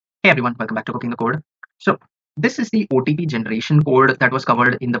Hey everyone, welcome back to Cooking the Code. So this is the OTP generation code that was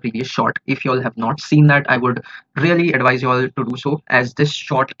covered in the previous short. If you all have not seen that, I would really advise you all to do so, as this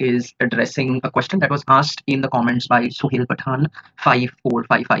short is addressing a question that was asked in the comments by Suhail Pathan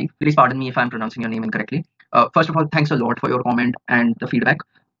 5455. Please pardon me if I'm pronouncing your name incorrectly. First of all, thanks a lot for your comment and the feedback.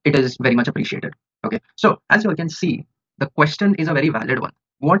 It is very much appreciated. Okay, so as you all can see, the question is a very valid one.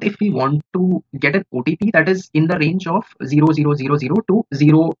 What if we want to get an OTP that is in the range of 0000 to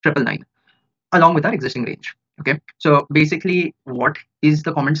 0999 along with our existing range? Okay, so basically what is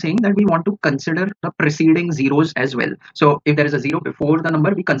the comment saying? That we want to consider the preceding zeros as well. So if there is a zero before the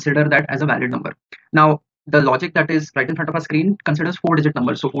number, we consider that as a valid number. Now the logic that is right in front of our screen considers 4-digit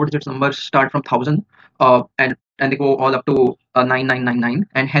numbers. So 4-digit numbers start from 1000 and they go all up to 9999,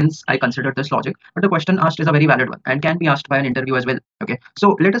 and hence I consider this logic. But the question asked is a very valid one and can be asked by an interview as well. Okay,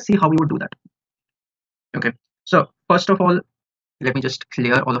 so let us see how we would do that. Okay, so first of all, let me just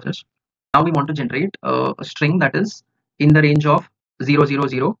clear all of this. Now we want to generate a string that is in the range of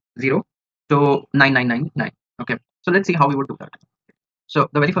 0000 to 9999. Okay, so let's see how we would do that. So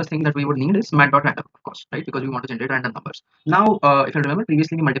the very first thing that we would need is Math.random, of course, right? Because we want to generate random numbers. Now, if you remember,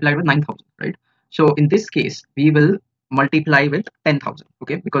 previously we multiplied with 9,000, right? So in this case, we will multiply with 10,000,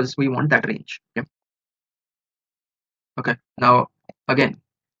 okay? Because we want that range, okay? Okay. Now, again,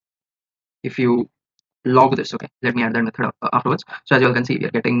 if you log this, okay, let me add that method afterwards. So as you all can see, we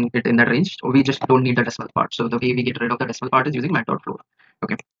are getting it in that range. So we just don't need the decimal part. So the way we get rid of the decimal part is using Math.floor.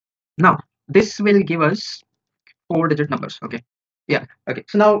 Okay. Now this will give us 4-digit numbers. Okay. Yeah. Okay.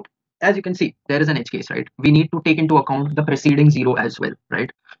 So now, as you can see, there is an edge case, right? We need to take into account the preceding zero as well,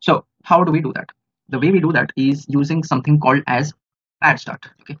 right? So how do we do that? The way we do that is using something called as padStart.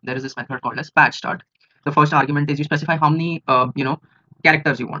 Okay. There is this method called as padStart. The first argument is you specify how many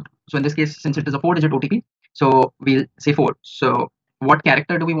characters you want. So in this case, since it is a 4-digit OTP, so we'll say 4. So what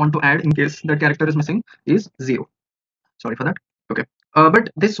character do we want to add in case that character is missing is 0. Sorry for that. Okay.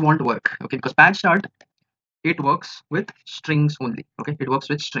 But this won't work. Okay, because padStart, it works with strings only. Okay, it works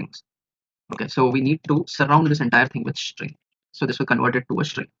with strings. Okay, so we need to surround this entire thing with string. So this will convert it to a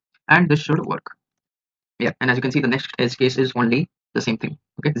string, and this should work. Yeah, and as you can see, the next edge case is only the same thing.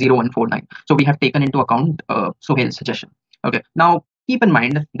 Okay, 0149. So we have taken into account Sohail's suggestion. Okay, now keep in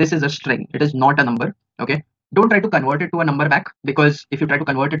mind this is a string. It is not a number. Okay, don't try to convert it to a number back, because if you try to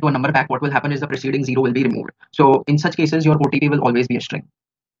convert it to a number back, what will happen is the preceding zero will be removed. So in such cases, your OTP will always be a string.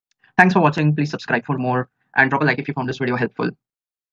 Thanks for watching. Please subscribe for more and drop a like if you found this video helpful.